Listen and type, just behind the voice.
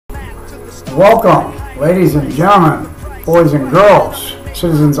Welcome, ladies and gentlemen, boys and girls,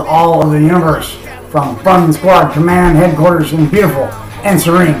 citizens all of the universe, from Fun Squad Command Headquarters in beautiful and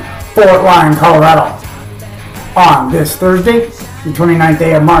serene Fort Lyon, Colorado. On this Thursday, the 29th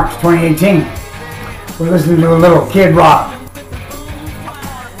day of March 2018, we're listening to a little Kid Rock.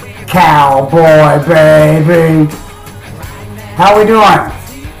 Cowboy baby. How we doing? I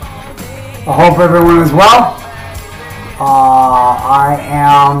hope everyone is well. I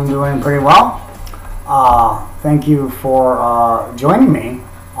am doing pretty well. Thank you for joining me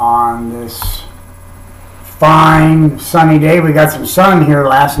on this fine sunny day. We got some sun here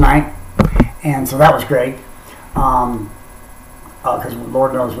last night, and so that was great. Because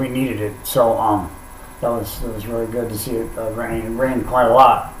Lord knows we needed it. So that was really good to see it rain. It rained quite a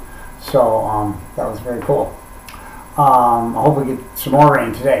lot. So that was very cool. I hope we get some more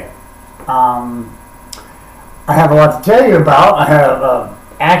rain today. I have a lot to tell you about. I have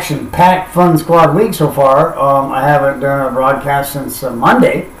action-packed Fun Squad week so far. I haven't done a broadcast since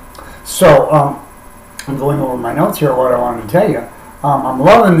Monday, so I'm going over my notes here, what I wanted to tell you. I'm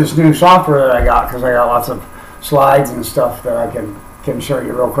loving this new software that I got because I got lots of slides and stuff that I can show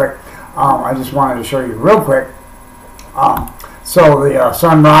you real quick. I just wanted to show you real quick. So the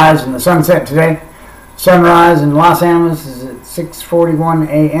sunrise and the sunset today. Sunrise in Los Angeles is at 6:41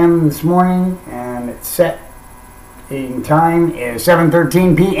 a.m. this morning, and it's set in time is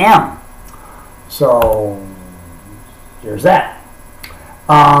 7:13 p.m. So there's that.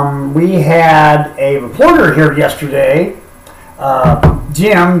 We had a reporter here yesterday.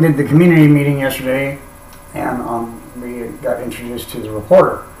 Jim did the community meeting yesterday, and we got introduced to the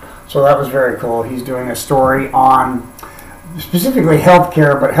reporter. So that was very cool. He's doing a story on specifically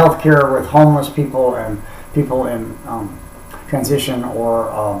healthcare, but healthcare with homeless people and people in transition or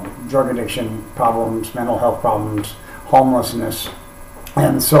drug addiction problems, mental health problems, homelessness.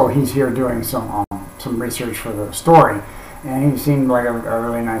 And so he's here doing some research for the story. And he seemed like a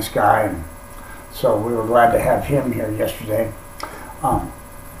really nice guy. And so we were glad to have him here yesterday. It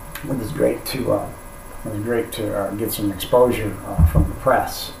was great to get some exposure from the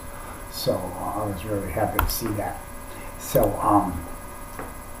press. So I was really happy to see that. So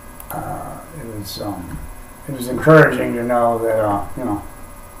it was encouraging to know that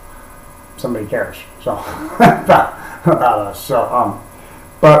somebody cares about us. So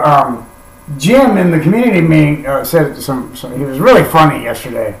but Jim in the community meeting said he was really funny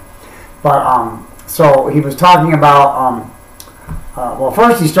yesterday. But so he was talking about well,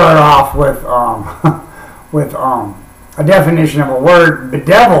 first he started off with with a definition of a word,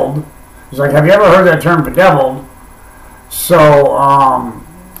 bedeviled. He's like, have you ever heard that term, bedeviled? So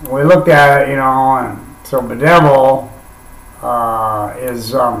we looked at it, and so bedevil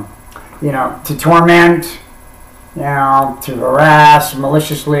is, to torment, to harass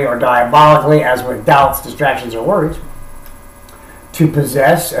maliciously or diabolically, as with doubts, distractions, or worries. To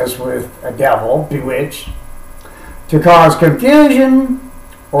possess, as with a devil, bewitch. To cause confusion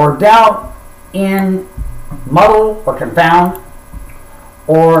or doubt in, muddle or confound,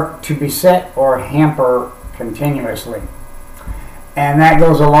 or to beset or hamper continuously. And that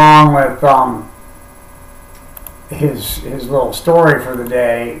goes along with his little story for the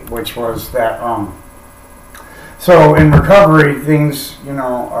day, which was that so in recovery things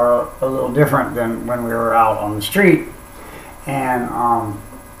are a little different than when we were out on the street, and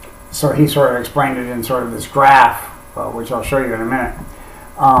so he sort of explained it in sort of this graph, which I'll show you in a minute.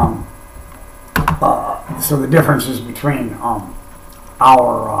 So the differences between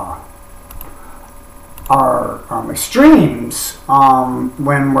our extremes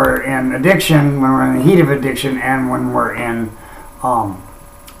when we're in addiction, when we're in the heat of addiction, and when we're in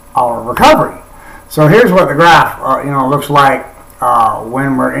our recovery. So here's what the graph looks like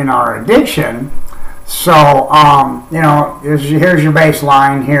when we're in our addiction. So here's your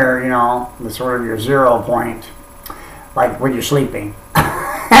baseline here, the sort of your 0 point, like when you're sleeping.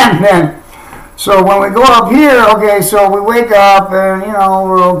 And then so when we go up here, okay, so we wake up and,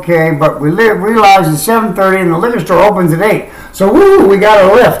 we're okay, but we realize it's 7:30 and the liquor store opens at 8. So, we got a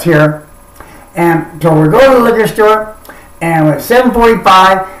lift here. And so we go to the liquor store, and it's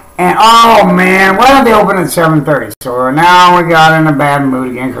 7:45, and oh man, why don't they open at 7:30? So now we got in a bad mood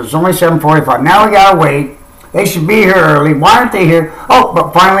again, because it's only 7:45. Now we got to wait. They should be here early. Why aren't they here? Oh,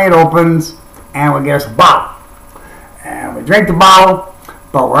 but finally it opens, and we get us a bottle. And we drink the bottle.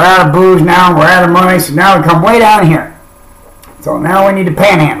 But we're out of booze now, we're out of money, so now we come way down here. So now we need to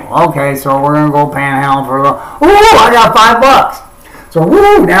panhandle. Okay, so we're going to go panhandle for a little. Ooh, I got $5. So,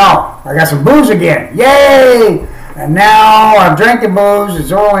 now I got some booze again. Yay! And now I've drank the booze.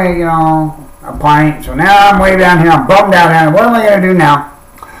 It's only, a pint. So now I'm way down here. I'm bummed out here. What am I going to do now?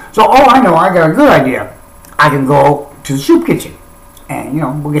 So, oh, I know, I got a good idea. I can go to the soup kitchen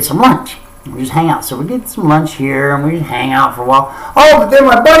and, we'll get some lunch. We just hang out. So we get some lunch here and we just hang out for a while. Oh, but then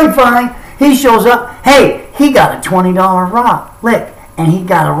my buddy finally, he shows up. Hey, he got a $20 rock lick and he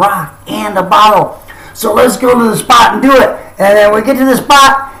got a rock and a bottle. So let's go to the spot and do it. And then we get to the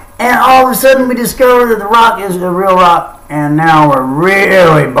spot and all of a sudden we discover that the rock is a real rock. And now we're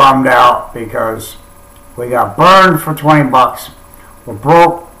really bummed out because we got burned for 20 bucks. We're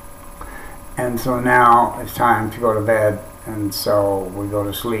broke. And so now it's time to go to bed. And so we go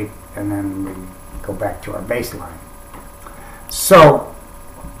to sleep and then we go back to our baseline. So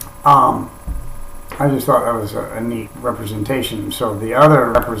I just thought that was a neat representation. So the other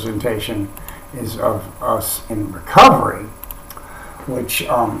representation is of us in recovery, which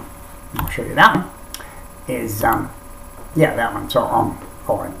I'll show you that one. Is yeah, that one. So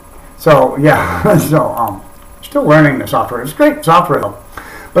still learning the software. It's great software though.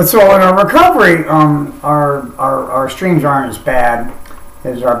 But so in our recovery, our streams aren't as bad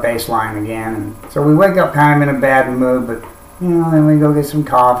as our baseline again. And so we wake up kind of in a bad mood, but then we go get some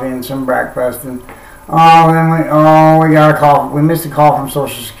coffee and some breakfast, and we got a call. We missed a call from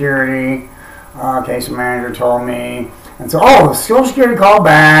Social Security. Case manager told me, and so the Social Security called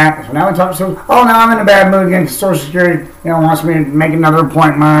back. So now we talk to now I'm in a bad mood again because Social Security wants me to make another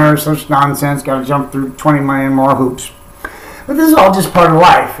appointment or such nonsense. Got to jump through 20 million more hoops. But this is all just part of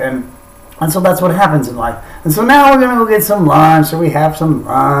life, and so that's what happens in life. And so now we're going to go get some lunch, so we have some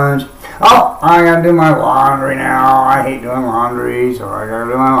lunch. Oh, I got to do my laundry now. I hate doing laundry, so I got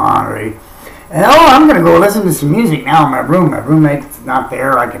to do my laundry. And I'm going to go listen to some music now in my room. My roommate's not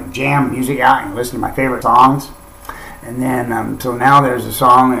there. I can jam music out and listen to my favorite songs. And then, so now there's a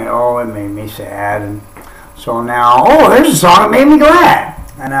song that, it made me sad. And so now, there's a song that made me glad.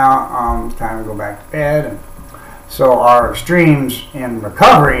 And now it's time to go back to bed. And so our streams in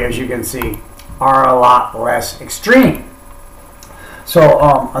recovery, as you can see, are a lot less extreme. So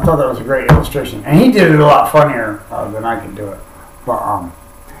I thought that was a great illustration. And he did it a lot funnier than I could do it. But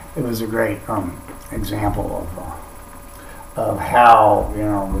it was a great example of how,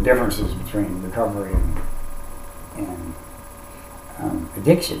 the differences between recovery and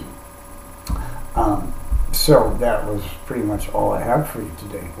addiction. So that was pretty much all I have for you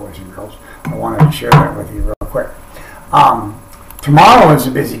today, boys and girls. I wanted to share that with you real quick. Tomorrow is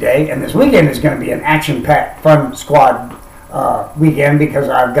a busy day, and this weekend is going to be an action-packed fun squad weekend because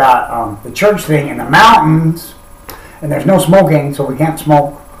I've got the church thing in the mountains, and there's no smoking, so we can't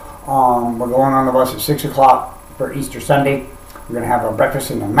smoke. We're going on the bus at 6 o'clock for Easter Sunday. We're going to have a breakfast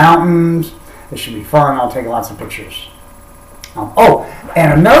in the mountains. It should be fun. I'll take lots of pictures.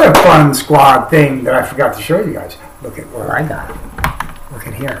 And another fun squad thing that I forgot to show you guys. Look at what I got. Look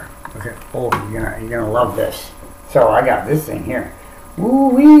at here. Look at you're gonna love this. So I got this thing here.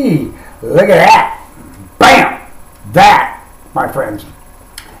 Woo-wee! Look at that! Bam! That, my friends,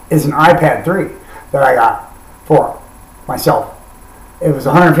 is an iPad 3 that I got for myself. It was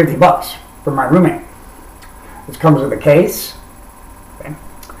 150 bucks from my roommate. This comes with a case, okay,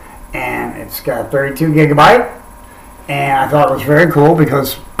 and it's got 32 gigabyte. And I thought it was very cool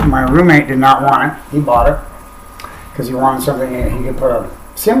because my roommate did not want it. He bought it because he wanted something that he could put a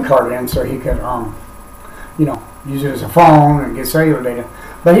SIM card in so he could, use it as a phone and get cellular data.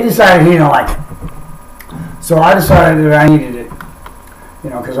 But he decided he didn't like it. So I decided that I needed it,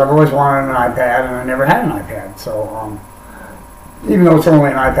 because I've always wanted an iPad and I never had an iPad. So even though it's only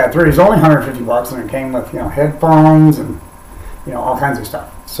an iPad 3, it's only 150 bucks and it came with, headphones and, all kinds of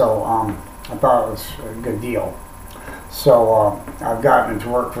stuff. So I thought it was a good deal. So I've gotten it to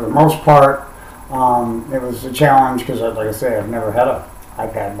work for the most part. It was a challenge because, like I say, I've never had an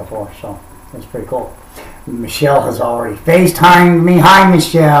iPad before, so it's pretty cool. Michelle has already FaceTimed me. Hi,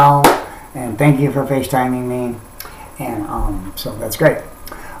 Michelle, and thank you for FaceTiming me. And so that's great.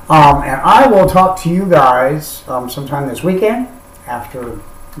 And I will talk to you guys sometime this weekend,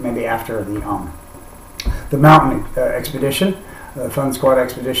 maybe after the mountain expedition, the Fun Squad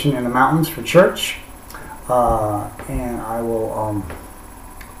expedition in the mountains for church. And I will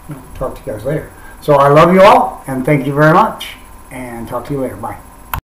talk to you guys later. So I love you all, and thank you very much, and talk to you later. Bye.